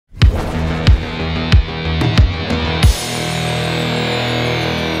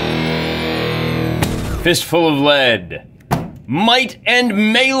Fistful of Lead, Might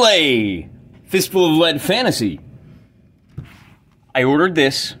and Melee, Fistful of Lead Fantasy. I ordered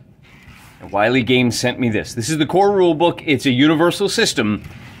this, and Wiley Games sent me this. This is the core rulebook. It's a universal system.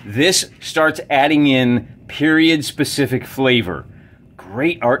 This starts adding in period-specific flavor.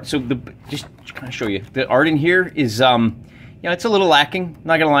 Great art. So just kind of show you, the art in here is, it's a little lacking.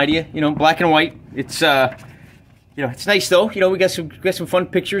 Not gonna lie to you. Black and white. It's, it's nice though. We got some fun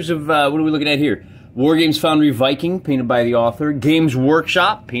pictures of what are we looking at here? Wargames Foundry Viking, painted by the author. Games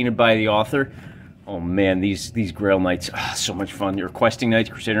Workshop, painted by the author. Oh man, these Grail Knights, so much fun. Your Questing Knights,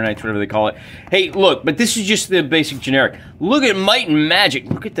 Crusader Knights, whatever they call it. Hey, look, but this is just the basic generic. Look at Might and Magic.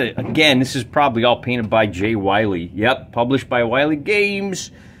 Look at again, this is probably all painted by Jay Wiley. Yep, published by Wiley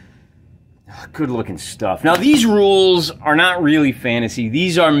Games. Good looking stuff. Now, these rules are not really fantasy.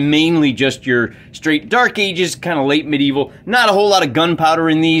 These are mainly just your straight Dark Ages, kind of late medieval. Not a whole lot of gunpowder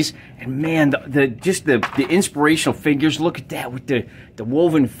in these. And man, the inspirational figures. Look at that with the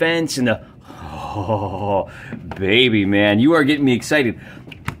woven fence and the... Oh, baby, man. You are getting me excited.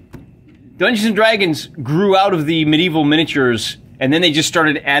 Dungeons & Dragons grew out of the medieval miniatures, and then they just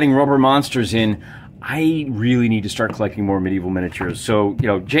started adding rubber monsters in. I really need to start collecting more medieval miniatures. So,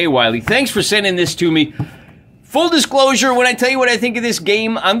 Jay Wiley, thanks for sending this to me. Full disclosure, when I tell you what I think of this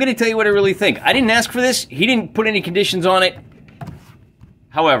game, I'm going to tell you what I really think. I didn't ask for this. He didn't put any conditions on it.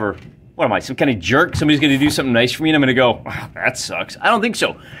 However, what am I, some kind of jerk? Somebody's going to do something nice for me and I'm going to go, oh, that sucks. I don't think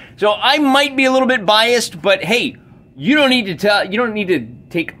so. So I might be a little bit biased, but hey, you don't need to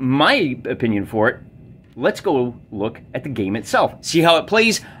take my opinion for it. Let's go look at the game itself. See how it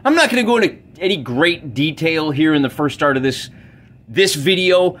plays. I'm not going to go into any great detail here in the first start of this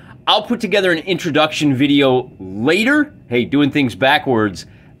video. I'll put together an introduction video later. Hey, doing things backwards,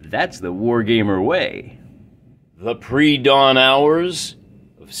 that's the Wargamer way. The pre-dawn hours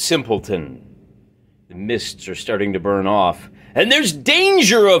of Simpleton. The mists are starting to burn off, and there's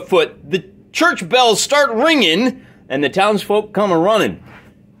danger afoot. The church bells start ringing, and the townsfolk come a-running.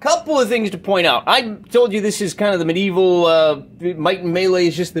 Couple of things to point out. I told you this is kind of the medieval, Might and Melee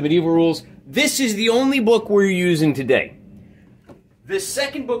is just the medieval rules. This is the only book we're using today. The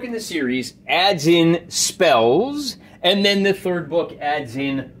second book in the series adds in spells, and then the third book adds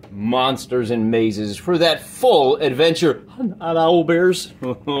in monsters and mazes for that full adventure. Not owlbears.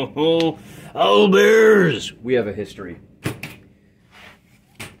 Owlbears! We have a history.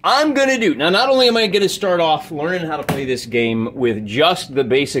 I'm going to do... Now, not only am I going to start off learning how to play this game with just the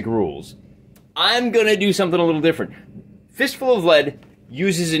basic rules, I'm going to do something a little different. Fistful of Lead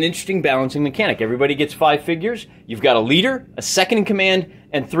uses an interesting balancing mechanic. Everybody gets 5 figures. You've got a leader, a second in command,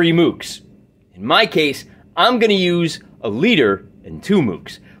 and 3 mooks. In my case, I'm going to use a leader and 2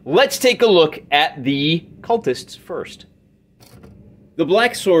 mooks. Let's take a look at the cultists first. The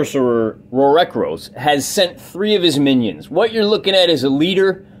Black Sorcerer, Rorekros, has sent 3 of his minions. What you're looking at is a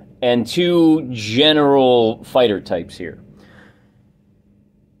leader and 2 general fighter types here.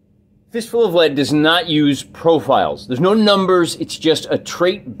 Fistful of Lead does not use profiles. There's no numbers, it's just a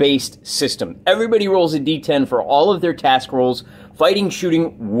trait-based system. Everybody rolls a d10 for all of their task rolls, fighting,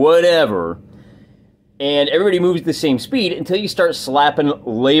 shooting, whatever, and everybody moves at the same speed until you start slapping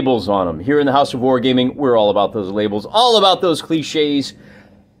labels on them. Here in the House of Wargaming, we're all about those labels, all about those cliches.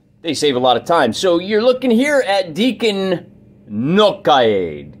 They save a lot of time. So you're looking here at Deacon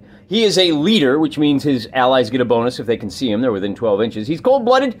Nokaed. He is a leader, which means his allies get a bonus if they can see him. They're within 12 inches. He's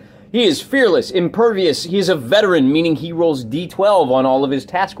cold-blooded. He is fearless, impervious. He is a veteran, meaning he rolls d12 on all of his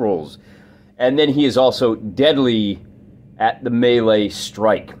task rolls. And then he is also deadly at the melee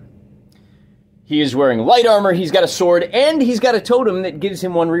strike. He is wearing light armor, he's got a sword, and he's got a totem that gives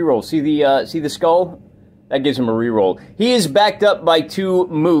him 1 reroll. See the skull? That gives him a reroll. He is backed up by 2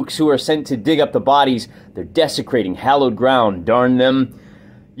 mooks who are sent to dig up the bodies. They're desecrating hallowed ground, darn them.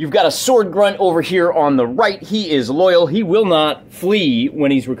 You've got a sword grunt over here on the right. He is loyal. He will not flee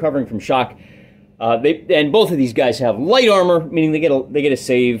when he's recovering from shock. And both of these guys have light armor, meaning they get a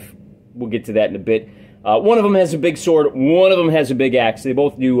save. We'll get to that in a bit. One of them has a big sword. One of them has a big axe. They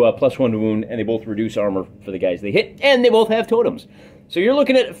both do +1 to wound, and they both reduce armor for the guys they hit. And they both have totems. So you're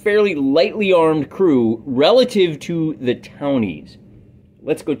looking at a fairly lightly armed crew relative to the townies.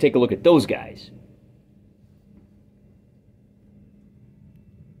 Let's go take a look at those guys.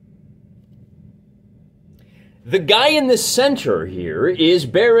 The guy in the center here is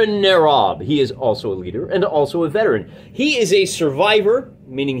Baron Nerob. He is also a leader and also a veteran. He is a survivor,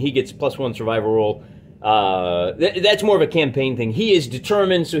 meaning he gets +1 survival roll. That's more of a campaign thing. He is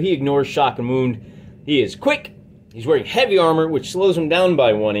determined, so he ignores shock and wound. He is quick. He's wearing heavy armor, which slows him down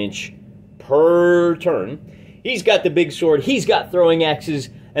by 1 inch per turn. He's got the big sword. He's got throwing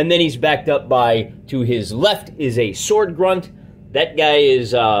axes. And then he's backed up by, to his left is a sword grunt. That guy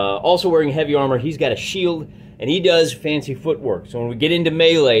is also wearing heavy armor. He's got a shield, and he does fancy footwork. So when we get into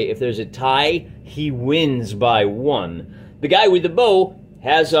melee, if there's a tie, he wins by 1. The guy with the bow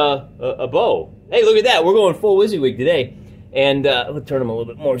has a bow. Hey, look at that. We're going full WYSIWYG today. And let's turn him a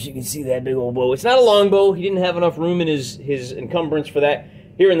little bit more so you can see that big old bow. It's not a long bow. He didn't have enough room in his encumbrance for that.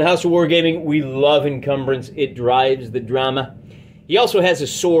 Here in the House of Wargaming, we love encumbrance. It drives the drama. He also has a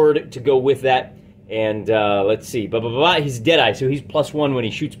sword to go with that. And let's see. He's Deadeye, so he's +1 when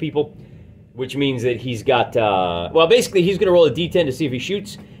he shoots people, which means that he's got... well, basically, he's going to roll a d10 to see if he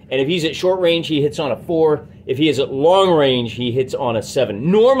shoots. And if he's at short range, he hits on a 4. If he is at long range, he hits on a 7.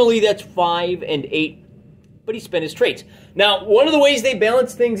 Normally, that's 5 and 8, but he spent his traits. Now, one of the ways they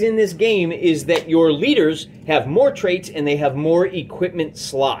balance things in this game is that your leaders have more traits and they have more equipment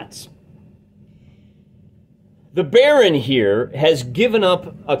slots. The Baron here has given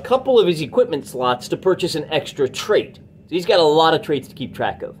up a couple of his equipment slots to purchase an extra trait. So he's got a lot of traits to keep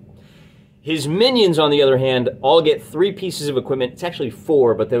track of. His minions, on the other hand, all get 3 pieces of equipment. It's actually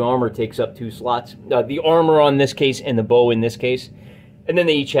 4, but the armor takes up 2 slots. The armor on this case and the bow in this case. And then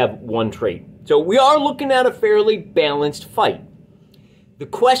they each have 1 trait. So we are looking at a fairly balanced fight. The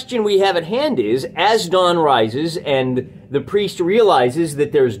question we have at hand is, as dawn rises and the priest realizes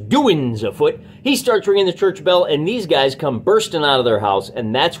that there's doings afoot, he starts ringing the church bell and these guys come bursting out of their house,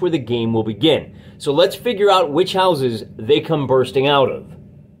 and that's where the game will begin. So let's figure out which houses they come bursting out of.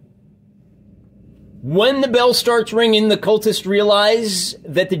 When the bell starts ringing, the cultists realize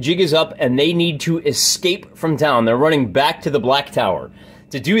that the jig is up and they need to escape from town. They're running back to the Black Tower.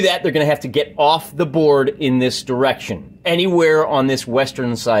 To do that, they're going to have to get off the board in this direction, anywhere on this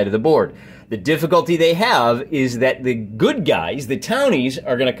western side of the board. The difficulty they have is that the good guys, the townies,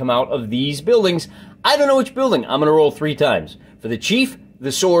 are going to come out of these buildings. I don't know which building. I'm going to roll 3 times. For the chief,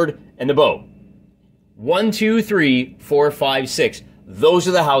 the sword, and the bow. 1, 2, 3, 4, 5, 6. Those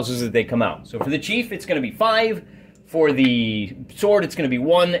are the houses that they come out. So for the chief, it's going to be 5. For the sword, it's going to be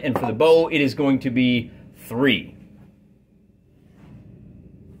 1. And for the bow, it is going to be 3.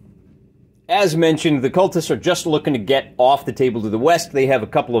 As mentioned, the cultists are just looking to get off the table to the west. They have a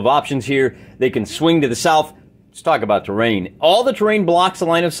couple of options here. They can swing to the south. Let's talk about terrain. All the terrain blocks the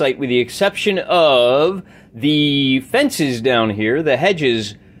line of sight with the exception of the fences down here, the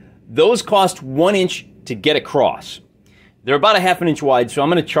hedges. Those cost 1 inch to get across. They're about a ½ inch wide, so I'm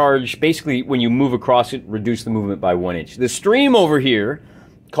going to charge, basically, when you move across it, reduce the movement by 1 inch. The stream over here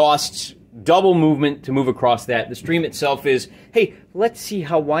costs double movement to move across that. The stream itself is, hey, let's see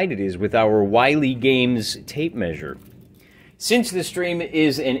how wide it is with our Wily Games tape measure. Since the stream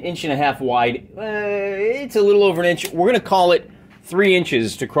is 1.5 inches wide, it's a little over 1 inch. We're going to call it 3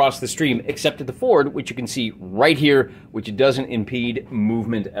 inches to cross the stream, except at the ford, which you can see right here, which doesn't impede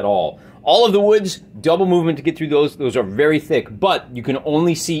movement at all. All of the woods, double movement to get through those. Those are very thick, but you can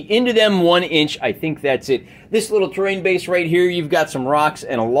only see into them 1 inch. I think that's it. This little terrain base right here, you've got some rocks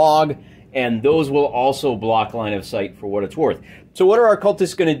and a log, and those will also block line of sight for what it's worth. So what are our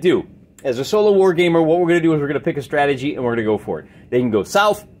cultists going to do? As a solo wargamer, what we're going to do is we're going to pick a strategy and we're going to go for it. They can go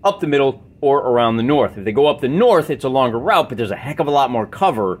south, up the middle, or around the north. If they go up the north, it's a longer route, but there's a heck of a lot more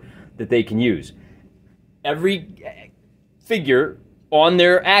cover that they can use. Every figure on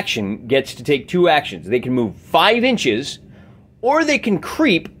their action gets to take 2 actions. They can move 5 inches, or they can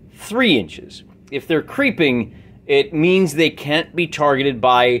creep 3 inches. If they're creeping, it means they can't be targeted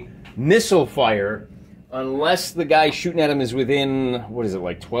by missile fire unless the guy shooting at him is within, what is it,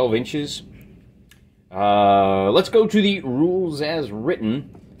 like 12 inches? Let's go to the rules as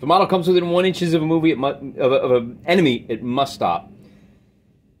written. If a model comes within 1 inch of an enemy, it must stop.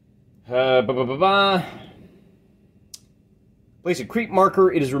 Place a creep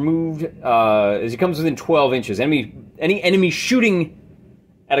marker. It is removed as it comes within 12 inches. Any enemy shooting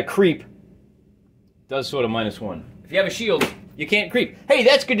at a creep does sort of -1. If you have a shield, you can't creep. Hey,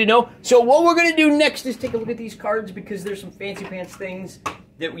 that's good to know. So what we're going to do next is take a look at these cards because there's some fancy pants things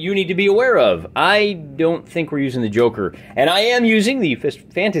that you need to be aware of. I don't think we're using the Joker. And I am using the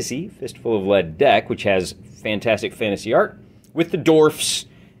Fistful of Lead deck, which has fantastic fantasy art with the dwarfs.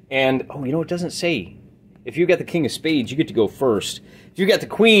 And, oh, you know, it doesn't say. If you got the King of Spades, you get to go first. If you got the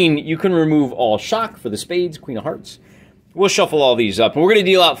Queen, you can remove all shock for the Spades, Queen of Hearts. We'll shuffle all these up. And we're going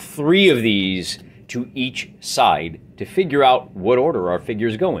to deal out 3 of these to each side to figure out what order our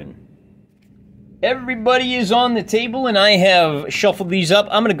figures go in. Everybody is on the table, and I have shuffled these up.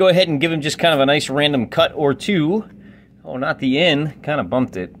 I'm going to go ahead and give them just kind of a nice random cut or 2. Oh, not the N. Kind of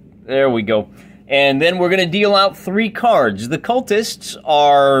bumped it. There we go. And then we're going to deal out 3 cards. The cultists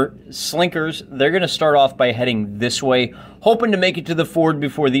are slinkers. They're going to start off by heading this way, hoping to make it to the ford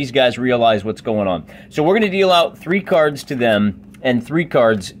before these guys realize what's going on. So we're going to deal out 3 cards to them and 3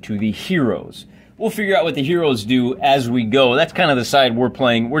 cards to the heroes. We'll figure out what the heroes do as we go. That's kind of the side we're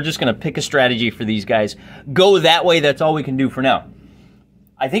playing. We're just going to pick a strategy for these guys. Go that way. That's all we can do for now.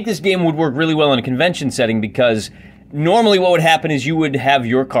 I think this game would work really well in a convention setting because normally what would happen is you would have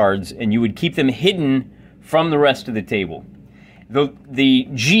your cards and you would keep them hidden from the rest of the table. The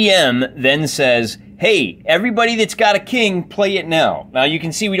GM then says, hey, everybody that's got a king, play it now. Now you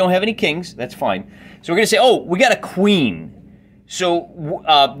can see we don't have any kings. That's fine. So we're going to say, oh, we got a queen. So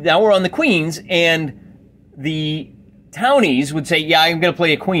now we're on the queens, and the townies would say, yeah, I'm going to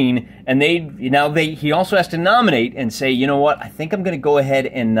play a queen, and he also has to nominate and say, you know what, I think I'm going to go ahead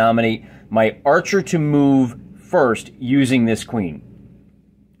and nominate my archer to move first using this queen.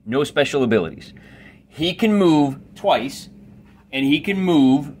 No special abilities. He can move twice, and he can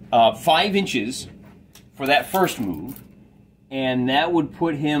move 5 inches for that first move, and that would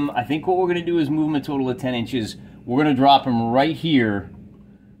put him, I think what we're going to do is move him a total of 10 inches. We're going to drop him right here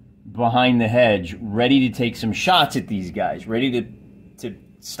behind the hedge, ready to take some shots at these guys, ready to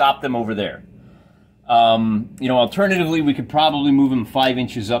stop them over there. Alternatively, we could probably move him 5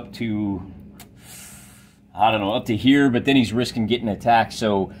 inches up to, I don't know, up to here, but then he's risking getting attacked.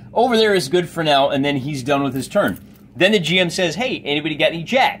 So over there is good for now, and then he's done with his turn. Then the GM says, hey, anybody got any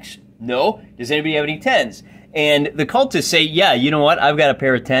jacks? No. Does anybody have any 10s? And the cultists say, yeah, you know what? I've got a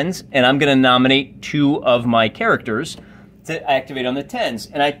pair of 10s, and I'm going to nominate 2 of my characters to activate on the 10s.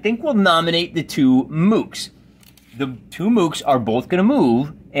 And I think we'll nominate the 2 mooks. The 2 mooks are both going to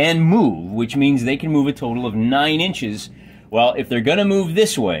move, which means they can move a total of 9 inches. Well, if they're going to move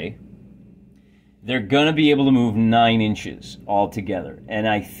this way, they're going to be able to move 9 inches altogether. And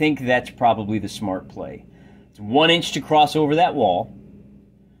I think that's probably the smart play. It's 1 inch to cross over that wall.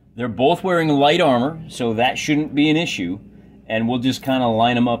 They're both wearing light armor, so that shouldn't be an issue. And we'll just kind of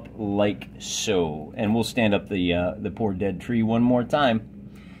line them up like so. And we'll stand up the poor dead tree one more time.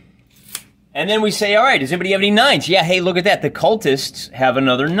 And then we say, all right, does anybody have any 9s? Yeah, hey, look at that. The cultists have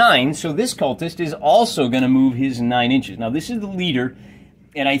another 9. So this cultist is also going to move his 9 inches. Now, this is the leader.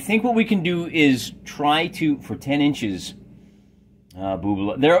 And I think what we can do is try to, for 10 inches,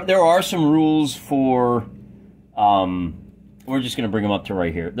 there are some rules for... we're just going to bring them up to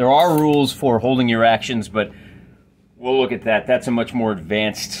right here. There are rules for holding your actions, but we'll look at that. That's a much more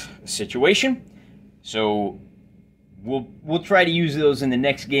advanced situation. So we'll try to use those in the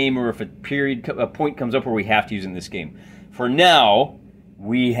next game, or if a point comes up where we have to use in this game. For now,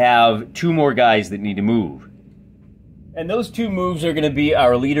 we have 2 more guys that need to move. And those 2 moves are going to be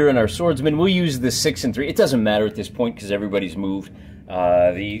our leader and our swordsman. We'll use the 6 and 3. It doesn't matter at this point because everybody's moved.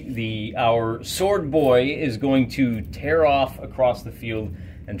 Our sword boy is going to tear off across the field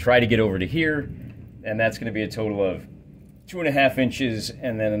and try to get over to here, and that's going to be a total of 2.5 inches,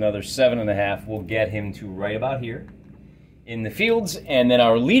 and then another 7.5 will get him to right about here in the fields, and then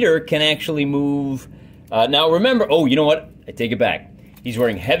our leader can actually move. Now remember, oh, you know what? I take it back. He's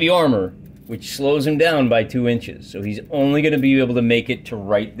wearing heavy armor, which slows him down by 2 inches, so he's only going to be able to make it to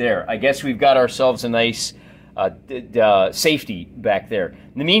right there. I guess we've got ourselves a nice safety back there.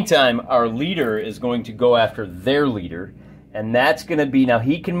 In the meantime, our leader is going to go after their leader, and that's going to be, now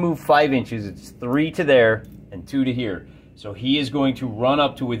he can move 5 inches. It's 3 to there and 2 to here. So he is going to run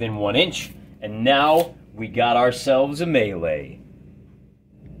up to within 1 inch, and now we got ourselves a melee.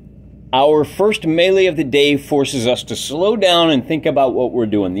 Our first melee of the day forces us to slow down and think about what we're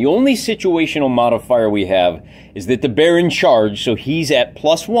doing. The only situational modifier we have is that the Baron charged, so he's at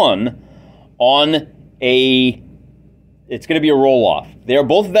 +1 on it's going to be a roll-off. They are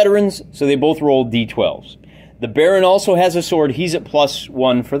both veterans, so they both roll D12s. The Baron also has a sword. He's at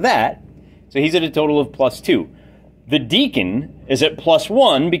 +1 for that, so he's at a total of +2. The Deacon is at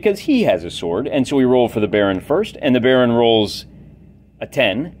 +1 because he has a sword, and so we roll for the Baron first, and the Baron rolls a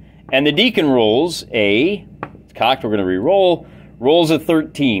 10, and the Deacon rolls it's cocked, we're going to re-roll, rolls a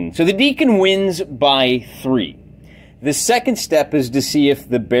 13. So the Deacon wins by 3. The second step is to see if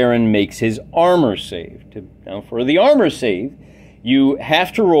the Baron makes his armor save. Now, for the armor save, you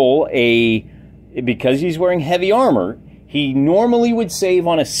have to roll because he's wearing heavy armor, he normally would save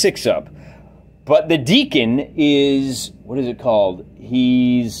on a 6-up. But the Deacon is, what is it called?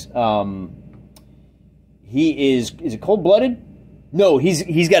 Is it cold-blooded? No,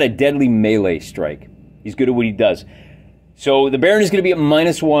 he's got a deadly melee strike. He's good at what he does. So the Baron is going to be at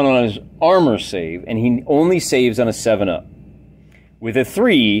 -1 on his armor save, and he only saves on a 7-up. With a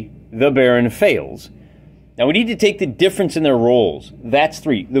 3, the Baron fails. Now, we need to take the difference in their rolls. That's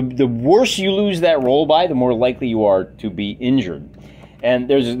 3. The worse you lose that roll by, the more likely you are to be injured. And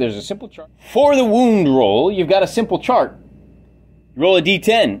there's a simple chart. For the wound roll, you've got a simple chart. You roll a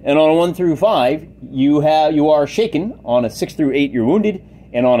d10, and on a 1 through 5, you are shaken. On a 6 through 8, you're wounded.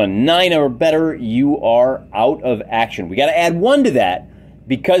 And on a 9 or better, you are out of action. We got to add 1 to that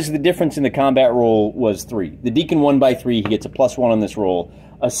because the difference in the combat roll was 3. The deacon won by 3. He gets a +1 on this roll.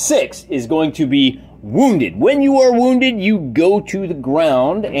 A 6 is going to be wounded. When you are wounded, you go to the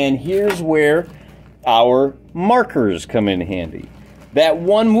ground, and here's where our markers come in handy. That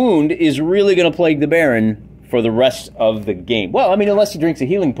 1 wound is really going to plague the Baron for the rest of the game. Well, I mean, unless he drinks a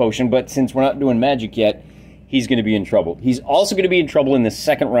healing potion, but since we're not doing magic yet, he's going to be in trouble. He's also going to be in trouble in the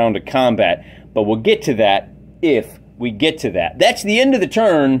second round of combat, but we'll get to that if we get to that. That's the end of the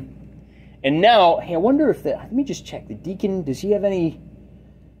turn, and now, hey, I wonder if let me just check. The Deacon, does he have any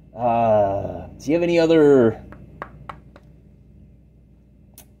other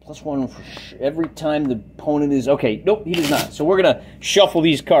 +1 for every time the opponent is... Okay, nope, he does not. So we're going to shuffle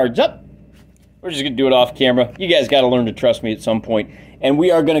these cards up. We're just going to do it off camera. You guys got to learn to trust me at some point. And we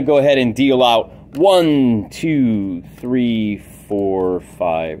are going to go ahead and deal out 1, 2, 3, 4,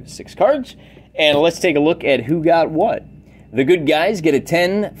 5, 6 cards. And let's take a look at who got what. The good guys get a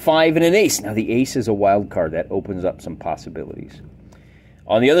 10, 5, and an ace. Now, the ace is a wild card. That opens up some possibilities.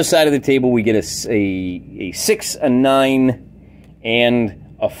 On the other side of the table, we get a 6, a 9,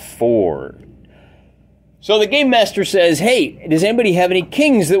 and a 4. So the Game Master says, hey, does anybody have any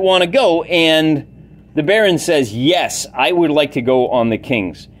kings that want to go? And the Baron says, yes, I would like to go on the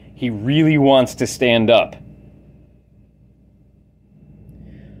kings. He really wants to stand up.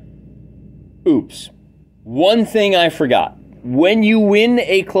 Oops. One thing I forgot. When you win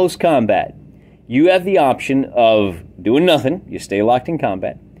a close combat, you have the option of doing nothing. You stay locked in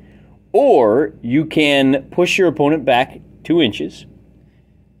combat. Or you can push your opponent back 2 inches.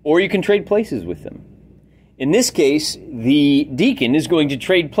 Or you can trade places with them. In this case, the Deacon is going to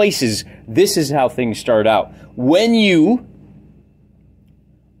trade places. This is how things start out. When you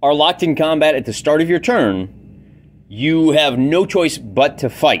are locked in combat at the start of your turn, you have no choice but to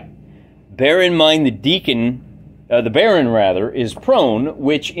fight. Bear in mind the Baron is prone,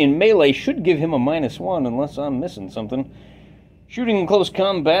 which in melee should give him a -1 unless I'm missing something. Shooting in close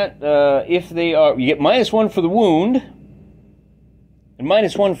combat, if they are, you get -1 for the wound and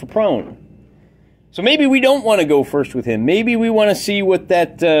 -1 for prone. So maybe we don't want to go first with him. Maybe we want to see what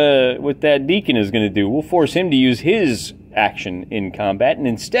that Deacon is going to do. We'll force him to use his action in combat, and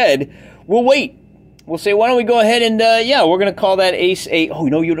instead, we'll wait. We'll say, why don't we go ahead and, yeah, we're going to call that ace a... Oh, you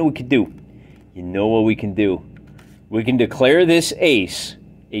know what we could do? You know what we can do? We can declare this ace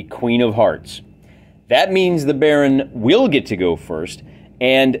a Queen of Hearts. That means the Baron will get to go first,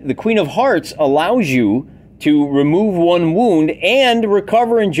 and the Queen of Hearts allows you to remove 1 wound and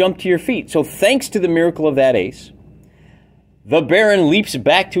recover and jump to your feet. So thanks to the miracle of that ace, the Baron leaps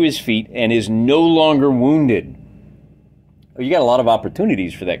back to his feet and is no longer wounded. Oh, you got a lot of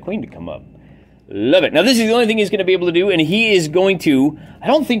opportunities for that Queen to come up. Love it. Now this is the only thing he's going to be able to do, and he is going to... I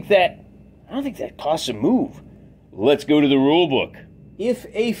don't think that costs a move. Let's go to the rule book. If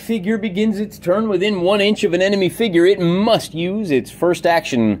a figure begins its turn within 1 inch of an enemy figure, it must use its first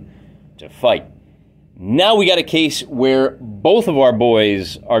action to fight. Now we got a case where both of our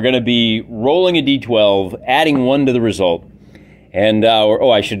boys are going to be rolling a d12, adding 1 to the result. And,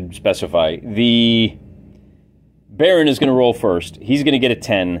 I should specify, the Baron is going to roll first. He's going to get a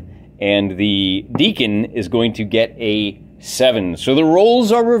 10, and the Deacon is going to get a 7. So the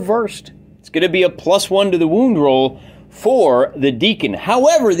rolls are reversed. It's going to be a +1 to the wound roll for the Deacon.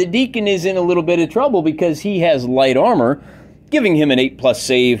 However, the Deacon is in a little bit of trouble because he has light armor, giving him an 8+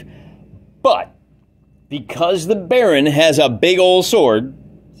 save. But because the Baron has a big old sword,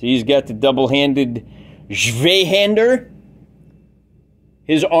 so he's got the double-handed Zweihander,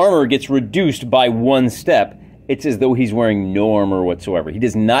 his armor gets reduced by 1 step. It's as though he's wearing no armor whatsoever. He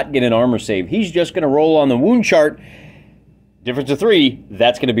does not get an armor save. He's just going to roll on the wound chart. Difference of 3,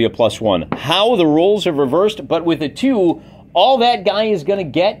 that's going to be a +1. How the rolls have reversed, but with a 2, all that guy is going to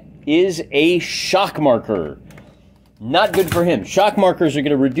get is a shock marker. Not good for him. Shock markers are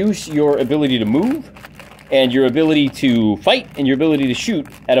going to reduce your ability to move, and your ability to fight, and your ability to shoot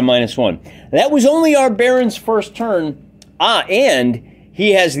at a -1. That was only our Baron's first turn. And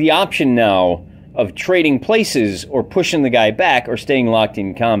he has the option now of trading places, or pushing the guy back, or staying locked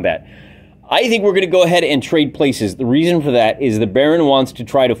in combat. I think we're going to go ahead and trade places. The reason for that is the Baron wants to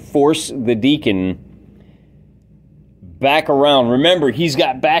try to force the Deacon back around. Remember, he's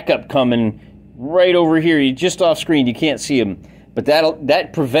got backup coming right over here. He's just off screen. You can't see him. but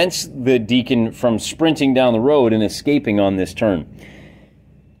that prevents the deacon from sprinting down the road and escaping on this turn.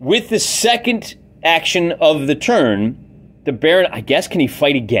 With the second action of the turn, the Baron, I guess, can he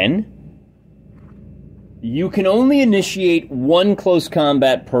fight again? You can only initiate one close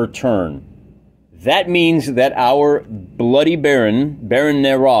combat per turn. That means that our bloody Baron, Baron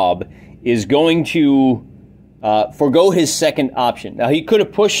Nerob, is going to forgo his second option. Now, he could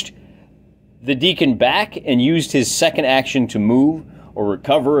have pushed the deacon back and used his second action to move or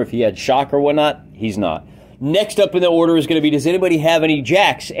recover if he had shock or whatnot. He's not. Next up in the order is going to be, does anybody have any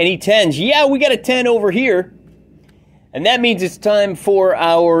jacks, any 10s? Yeah, we got a 10 over here. And that means it's time for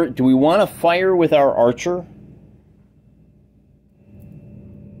our, do we want to fire with our archer?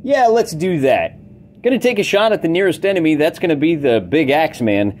 Yeah, let's do that. Going to take a shot at the nearest enemy. That's going to be the big axe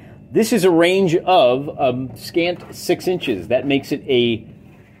man. This is a range of scant 6 inches. That makes it a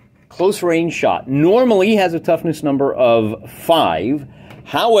close range shot. Normally has a toughness number of 5.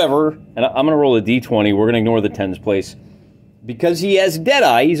 However, and I'm going to roll a d20. We're going to ignore the 10s place. Because he has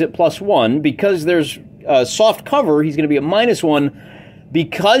Deadeye, he's at +1. Because there's soft cover, he's going to be at -1.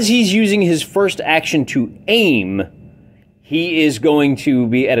 Because he's using his first action to aim, he is going to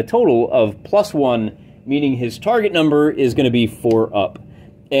be at a total of +1, meaning his target number is going to be 4 up.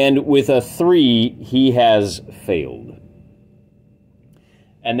 And with a 3, he has failed.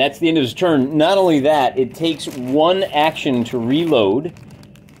 And that's the end of his turn. Not only that, it takes 1 action to reload.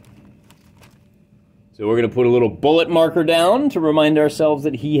 So we're going to put a little bullet marker down to remind ourselves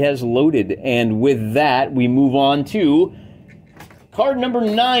that he has loaded. And with that, we move on to card number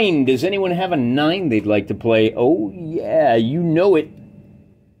 9. Does anyone have a 9 they'd like to play? Oh, yeah, you know it.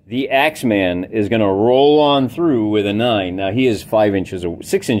 The Axeman is going to roll on through with a 9. Now, he is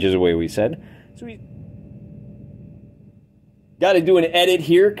 6 inches away, we said. So we got to do an edit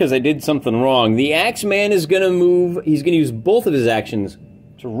here because I did something wrong. The Axeman is going to move. He's going to use both of his actions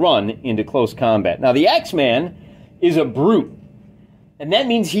to run into close combat. Now, the Axeman is a brute, and that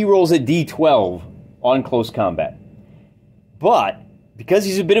means he rolls a d12 on close combat. But because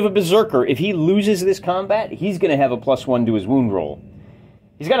he's a bit of a berserker, if he loses this combat, he's going to have a +1 to his wound roll.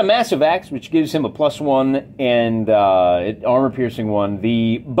 He's got a massive axe, which gives him a +1 and armor-piercing 1.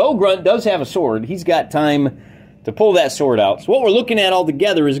 The bow grunt does have a sword. He's got time to pull that sword out. So what we're looking at all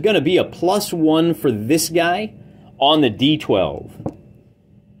together is going to be a +1 for this guy on the d12.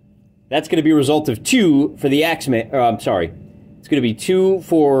 That's going to be a result of 2 for the Axeman. I'm sorry. It's going to be 2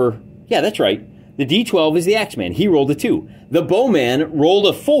 for... Yeah, that's right. The d12 is the Axeman. He rolled a 2. The Bowman rolled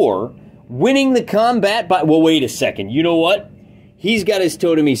a 4, winning the combat by... Well, wait a second. You know what? He's got his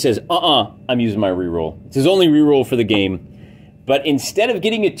totem. He says, I'm using my reroll. It's his only reroll for the game. But instead of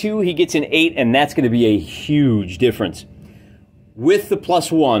getting a 2, he gets an 8, and that's going to be a huge difference. With the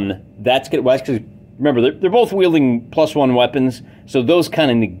 +1, that's going to... Well, actually, remember, they're both wielding +1 weapons, so those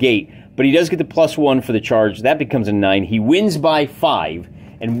kind of negate. But he does get the +1 for the charge. That becomes a 9. He wins by 5.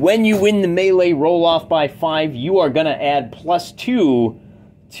 And when you win the melee roll-off by 5, you are going to add +2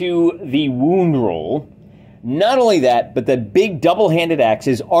 to the wound roll. Not only that, but the big double-handed axe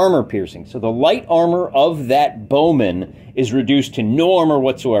is armor-piercing. So the light armor of that bowman is reduced to no armor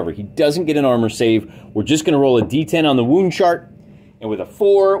whatsoever. He doesn't get an armor save. We're just going to roll a d10 on the wound chart. And with a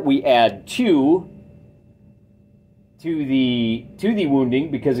 4, we add 2 to the wounding,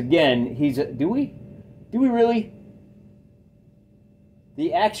 because again, he's a, do we really?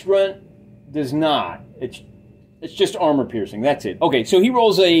 The axe grunt does not. It's just armor piercing. That's it. Okay, so he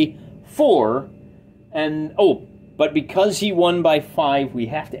rolls a 4, and but because he won by 5, we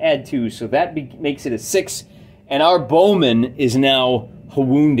have to add 2, so that makes it a 6. And our bowman is now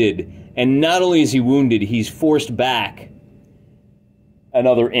wounded, and not only is he wounded, he's forced back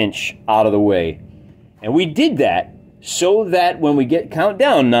another inch out of the way, and we did that so that when we get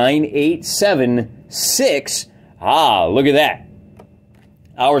countdown 9, 8, 7, 6, look at that.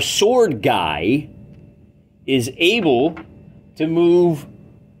 Our sword guy is able to move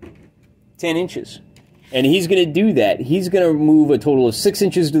 10 inches. And he's going to do that. He's going to move a total of 6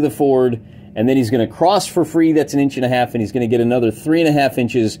 inches to the forward, and then he's going to cross for free. That's 1.5 inches, and he's going to get another 3.5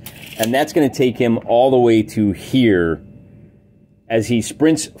 inches, and that's going to take him all the way to here as he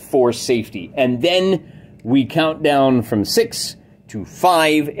sprints for safety. And then we count down from 6 to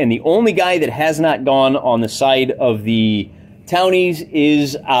 5, and the only guy that has not gone on the side of the townies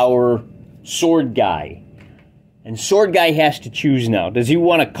is our sword guy. And sword guy has to choose now. Does he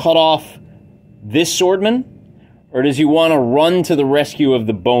want to cut off this swordman, or does he want to run to the rescue of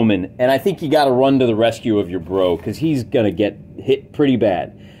the bowman? And I think you got to run to the rescue of your bro, because he's going to get hit pretty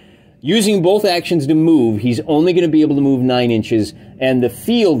bad. Using both actions to move, he's only going to be able to move 9 inches, and the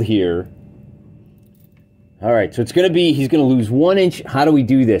field here... All right, so it's going to be, he's going to lose 1 inch. How do we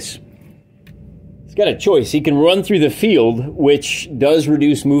do this? He's got a choice. He can run through the field, which does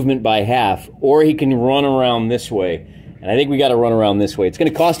reduce movement by half, or he can run around this way. And I think we got to run around this way. It's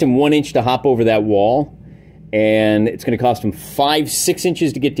going to cost him 1 inch to hop over that wall, and it's going to cost him 5-6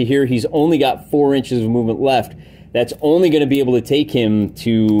 inches to get to here. He's only got 4 inches of movement left. That's only going to be able to take him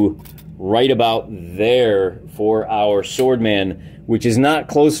to right about there for our swordman, which is not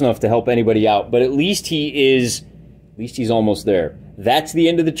close enough to help anybody out, but at least he's almost there. That's the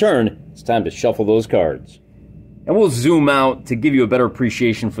end of the turn. It's time to shuffle those cards. And we'll zoom out to give you a better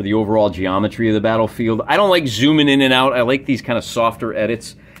appreciation for the overall geometry of the battlefield. I don't like zooming in and out. I like these kind of softer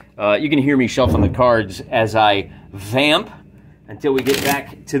edits. You can hear me shuffling the cards as I vamp until we get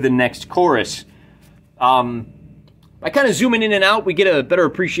back to the next chorus. By kind of zooming in and out, we get a better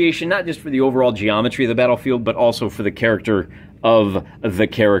appreciation, not just for the overall geometry of the battlefield, but also for the character of the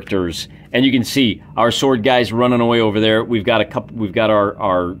characters. And you can see our sword guy's running away over there. We've got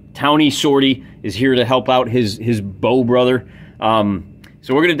our townie swordie is here to help out his bow brother.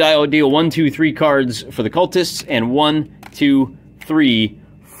 So we're gonna deal 1, 2, 3 cards for the cultists and 1, 2, 3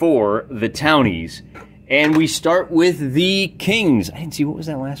 for the townies. And we start with the kings. I didn't see, what was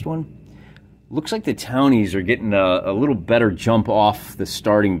that last one? Looks like the townies are getting a little better jump off the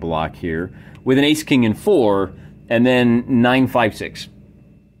starting block here with an ace, king, and 4, and then 9, 5, 6.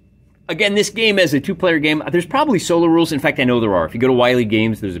 Again, this game as a 2-player game, there's probably solo rules. In fact, I know there are. If you go to Wiley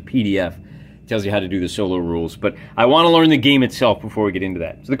Games, there's a PDF. It tells you how to do the solo rules. But I want to learn the game itself before we get into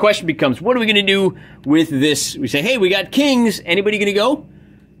that. So the question becomes, what are we going to do with this? We say, hey, we got kings. Anybody going to go?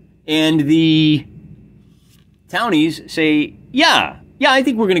 And the townies say, yeah, I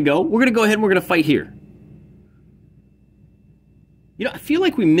think we're going to go. We're going to go ahead and we're going to fight here. You know, I feel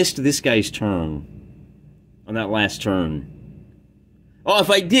like we missed this guy's turn on that last turn. Oh, if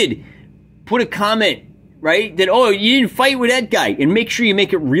I did, put a comment, right, that, oh, you didn't fight with that guy, and make sure you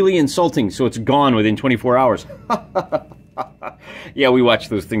make it really insulting so it's gone within 24 hours. Yeah, we watch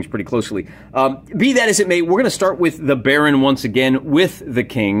those things pretty closely. Be that as it may, we're going to start with the Baron once again with the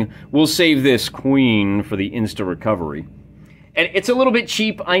King. We'll save this Queen for the insta-recovery. And it's a little bit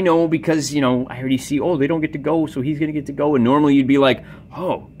cheap, I know, because, you know, I already see, oh, they don't get to go, so he's going to get to go. And normally you'd be like,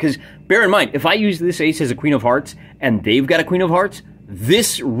 oh, because bear in mind, if I use this ace as a Queen of Hearts and they've got a Queen of Hearts,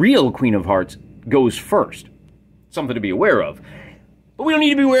 this real Queen of Hearts goes first. Something to be aware of. But we don't need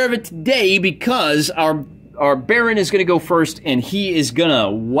to be aware of it today because our Baron is going to go first and he is going to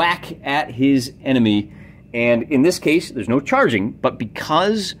whack at his enemy. And in this case, there's no charging, but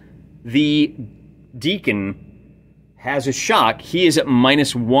because the Deacon has a shock, he is at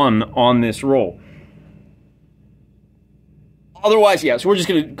 -1 on this roll. Otherwise, yeah, so we're just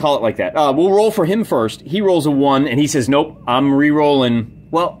going to call it like that. We'll roll for him first. He rolls a 1, and he says, nope, I'm re-rolling.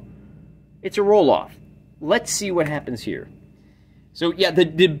 Well, it's a roll-off. Let's see what happens here. So, yeah,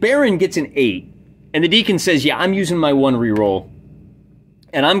 the Baron gets an 8, and the Deacon says, yeah, I'm using my 1 re-roll,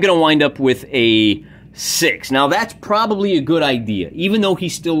 and I'm going to wind up with a 6. Now, that's probably a good idea, even though he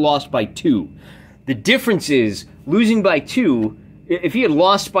still lost by 2. The difference is, losing by 2, if he had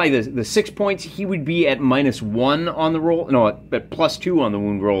lost by the 6 points, he would be at -1 on the roll. No, at +2 on the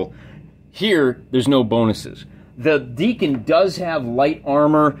wound roll. Here, there's no bonuses. The Deacon does have light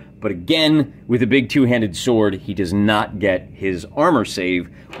armor, but again, with a big two-handed sword, he does not get his armor save.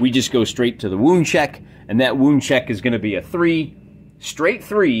 We just go straight to the wound check, and that wound check is going to be a 3. Straight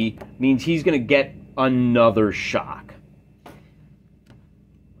 3 means he's going to get another shock.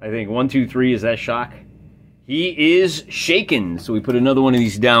 I think 1, 2, 3 is that shock. He is shaken, so we put another one of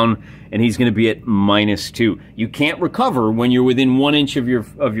these down, and he's going to be at -2. You can't recover when you're within 1 inch of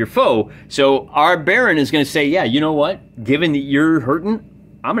your foe, so our Baron is going to say, yeah, you know what? Given that you're hurting,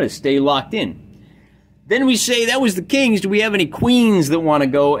 I'm going to stay locked in. Then we say, that was the kings. Do we have any queens that want to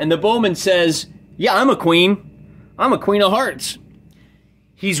go? And the bowman says, yeah, I'm a queen. I'm a Queen of Hearts.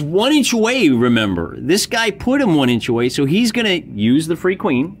 He's 1 inch away, remember. This guy put him 1 inch away, so he's going to use the free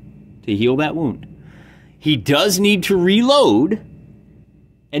queen to heal that wound. He does need to reload.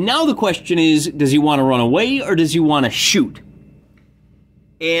 And now the question is, does he want to run away or does he want to shoot?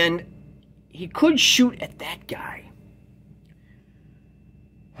 And he could shoot at that guy.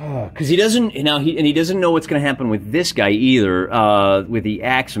 Because he doesn't, he doesn't know what's going to happen with this guy either, with the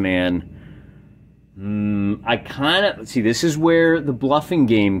Axeman. I kind of, see, this is where the bluffing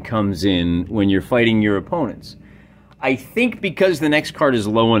game comes in when you're fighting your opponents. I think because the next card is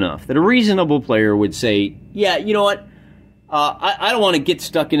low enough that a reasonable player would say, yeah, you know what, I don't want to get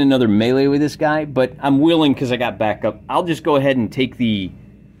stuck in another melee with this guy, but I'm willing because I got backup. I'll just go ahead and take the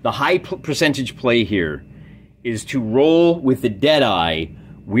high percentage play here is to roll with the Deadeye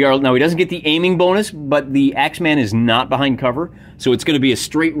Now, he doesn't get the aiming bonus, but the Axeman is not behind cover, so it's going to be a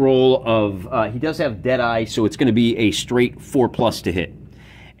straight roll of... he does have Deadeye, so it's going to be a straight 4+ to hit.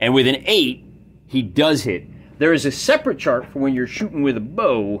 And with an 8, he does hit. There is a separate chart for when you're shooting with a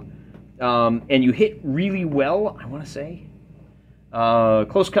bow, and you hit really well, I want to say.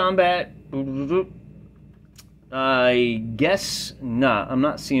 Close combat... I guess not. I'm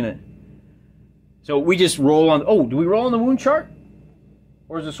not seeing it. So we just roll on... Oh, do we roll on the wound chart?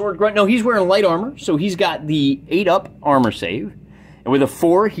 Or is the sword grunt? No, he's wearing light armor, so he's got the 8-up armor save. And with a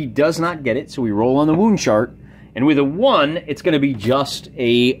 4, he does not get it, so we roll on the wound chart. And with a 1, it's going to be just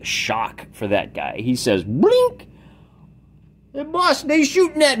a shock for that guy. He says, blink! Hey, boss, they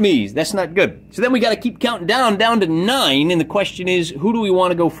shooting at me. That's not good. So then we got to keep counting down to 9, and the question is, who do we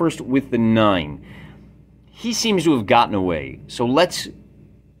want to go first with the 9? He seems to have gotten away, so let's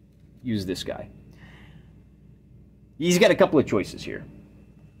use this guy. He's got a couple of choices here.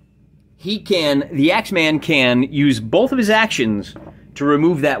 The Axeman can use both of his actions to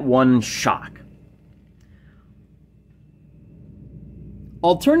remove that 1 shock.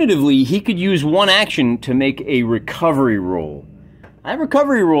 Alternatively, he could use 1 action to make a recovery roll. That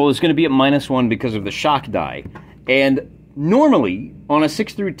recovery roll is going to be at -1 because of the shock die. And normally, on a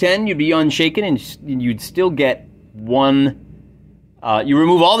 6 through 10, you'd be unshaken and you'd still get 1... you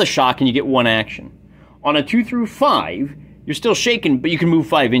remove all the shock and you get 1 action. On a 2 through 5, you're still shaken, but you can move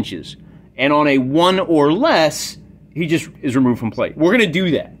 5 inches. And on a 1 or less, he just is removed from play. We're going to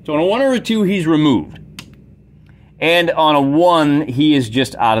do that. So on a 1 or a 2, he's removed. And on a 1, he is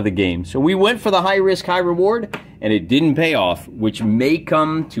just out of the game. So we went for the high risk, high reward, and it didn't pay off, which may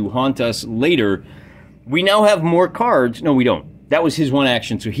come to haunt us later. We now have more cards. No, we don't. That was his 1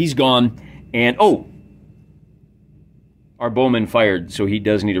 action, so he's gone. And, oh! Our bowman fired, so he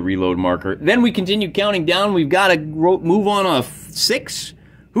does need a reload marker. Then we continue counting down. We've got to move on a 6.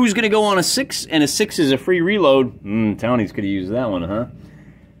 Who's going to go on a 6? And a 6 is a free reload. Townie's could have used that one, huh?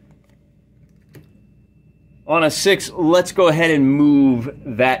 On a 6, let's go ahead and move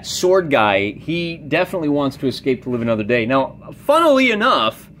that sword guy. He definitely wants to escape to live another day. Now, funnily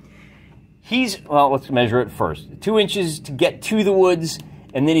enough, well, let's measure it first. 2 inches to get to the woods,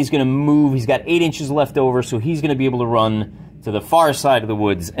 and then he's going to move. He's got 8 inches left over, so he's going to be able to run to the far side of the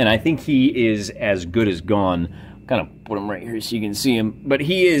woods, and I think he is as good as gone. Kind of put him right here so you can see him. But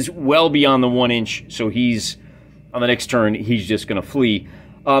he is well beyond the 1 inch, so he's, on the next turn, he's just going to flee.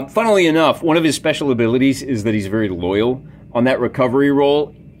 Funnily enough, one of his special abilities is that he's very loyal. On that recovery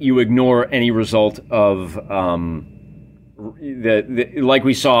roll, you ignore any result of, like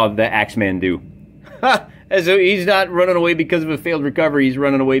we saw the Axeman do. So he's not running away because of a failed recovery. He's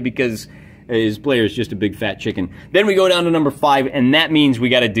running away because his player is just a big fat chicken. Then we go down to number 5, and that means we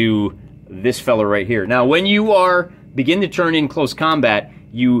got to do this fella right here. Now, when you begin to turn in close combat,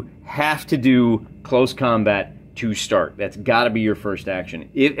 you have to do close combat to start. That's got to be your first action.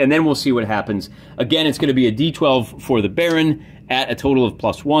 And then we'll see what happens. Again, it's going to be a D12 for the Baron at a total of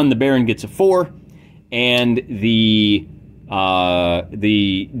 +1. The Baron gets a 4, and the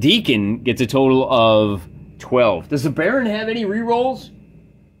Deacon gets a total of 12. Does the Baron have any rerolls?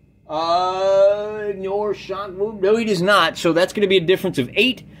 Ignore shock move. No, he does not. So that's going to be a difference of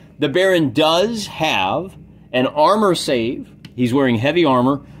 8. The Baron does have an armor save. He's wearing heavy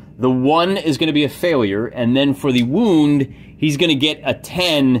armor. The 1 is going to be a failure, and then for the wound, he's going to get a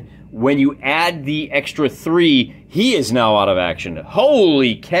 10. When you add the extra 3, he is now out of action.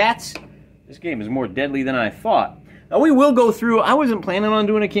 Holy cats! This game is more deadly than I thought. Now, we will go through... I wasn't planning on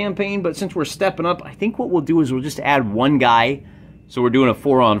doing a campaign, but since we're stepping up, I think what we'll do is we'll just add 1 guy. So we're doing a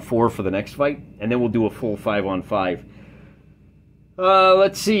 4-on-4 for the next fight, and then we'll do a full 5-on-5.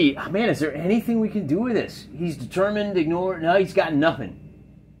 Let's see. Oh, man, is there anything we can do with this? He's determined, ignore... No, he's got nothing.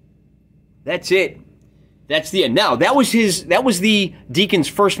 That's it. That's the end. Now, that was the Deacon's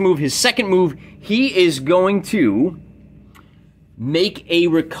first move. His second move, he is going to make a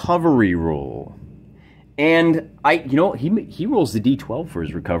recovery roll. And he rolls the D12 for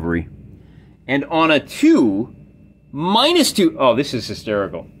his recovery. And on a 2, -2. Oh, this is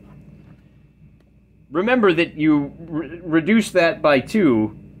hysterical. Remember that you reduce that by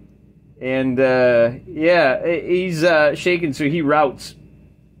 2. And, yeah, he's shaken, so he routes.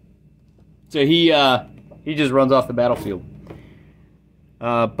 So he just runs off the battlefield.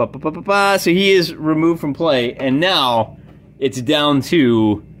 So he is removed from play, and now it's down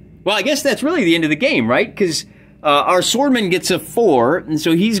to... Well, I guess that's really the end of the game, right? Because our swordman gets a 4, and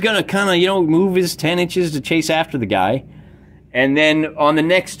so he's going to kind of, move his 10 inches to chase after the guy. And then on the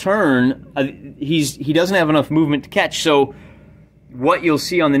next turn, he doesn't have enough movement to catch. So what you'll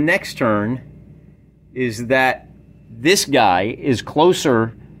see on the next turn is that this guy is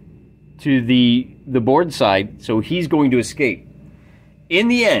closer to the board side, so he's going to escape. In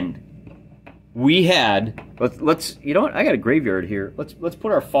the end, we had, let's you know what, I got a graveyard here. Let's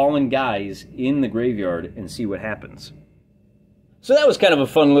put our fallen guys in the graveyard and see what happens. So that was kind of a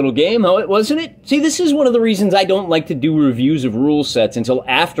fun little game, wasn't it? See, this is one of the reasons I don't like to do reviews of rule sets until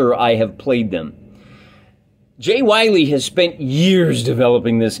after I have played them. Jay Wiley has spent years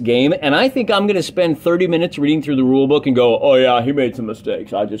developing this game, and I think I'm going to spend 30 minutes reading through the rulebook and go, oh yeah, he made some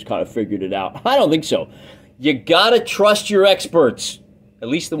mistakes. I just kind of figured it out. I don't think so. You got to trust your experts, at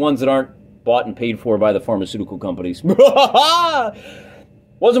least the ones that aren't bought and paid for by the pharmaceutical companies.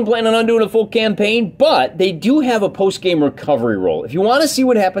 Wasn't planning on doing a full campaign, but they do have a post-game recovery roll. If you want to see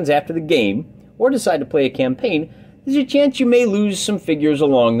what happens after the game, or decide to play a campaign, there's a chance you may lose some figures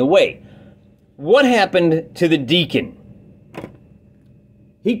along the way. What happened to the Deacon?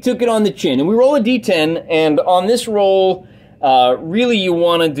 He took it on the chin, and we roll a d10, and on this roll, really you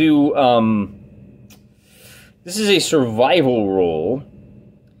want to do, this is a survival roll,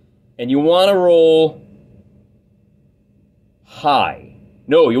 and you want to roll high.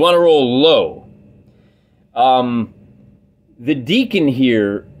 No, you want to roll low. The Deacon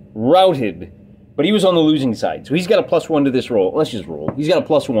here routed, but he was on the losing side. So he's got a +1 to this roll. Let's just roll. He's got a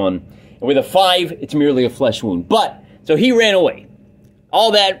 +1. And with a 5, it's merely a flesh wound. But, so he ran away.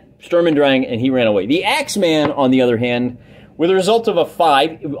 All that, Sturm and Drang, and he ran away. The Axeman, on the other hand, with a result of a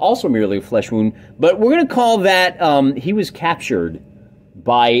 5, also merely a flesh wound, but we're going to call that, he was captured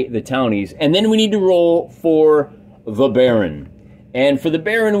by the townies. And then we need to roll for the Baron. And for the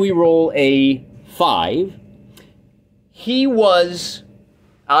Baron, we roll a 5. He was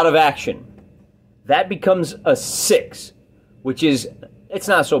out of action. That becomes a 6, which is, it's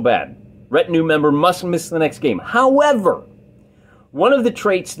not so bad. Retinue member must miss the next game. However, one of the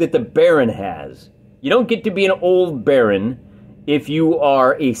traits that the Baron has, you don't get to be an old Baron if you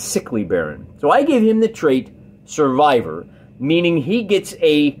are a sickly Baron. So I gave him the trait Survivor, meaning he gets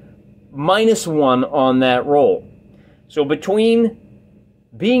a -1 on that roll. So between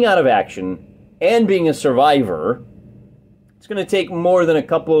being out of action and being a survivor, it's going to take more than a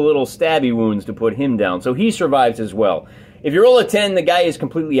couple of little stabby wounds to put him down. So he survives as well. If you roll a 10, the guy is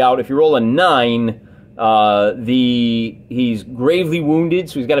completely out. If you roll a 9, he's gravely wounded,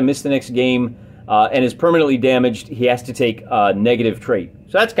 so he's got to miss the next game, and is permanently damaged. He has to take a negative trait.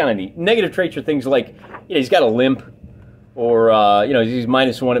 So that's kind of neat. Negative traits are things like, you know, he's got a limp, or he's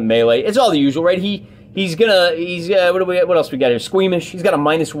 -1 at melee. It's all the usual, right? What else we got here? Squeamish. He's got a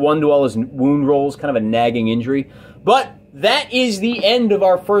 -1 to all his wound rolls, kind of a nagging injury. But that is the end of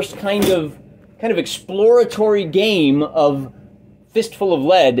our first kind of exploratory game of Fistful of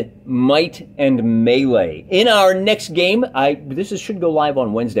Lead, Might and Melee. In our next game, should go live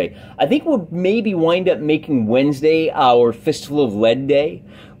on Wednesday. I think we'll maybe wind up making Wednesday our Fistful of Lead day.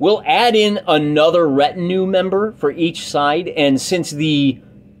 We'll add in another retinue member for each side, and since the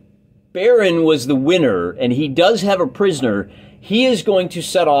Baron was the winner, and he does have a prisoner, he is going to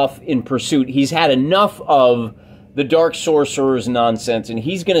set off in pursuit. He's had enough of the Dark Sorcerer's nonsense, and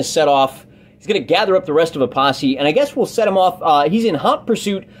he's going to set off. He's going to gather up the rest of a posse, and I guess we'll set him off. He's in hot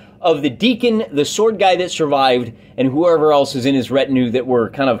pursuit of the Deacon, the sword guy that survived, and whoever else is in his retinue that were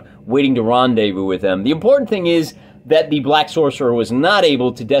kind of waiting to rendezvous with him. The important thing is that the Black Sorcerer was not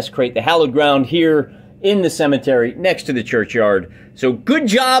able to desecrate the hallowed ground here in the cemetery next to the churchyard. So good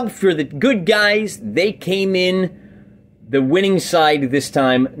job for the good guys. They came in the winning side this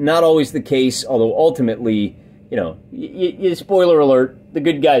time. Not always the case, although ultimately, spoiler alert, the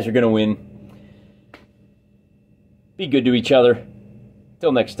good guys are going to win. Be good to each other.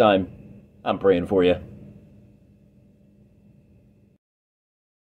 Till next time, I'm praying for you.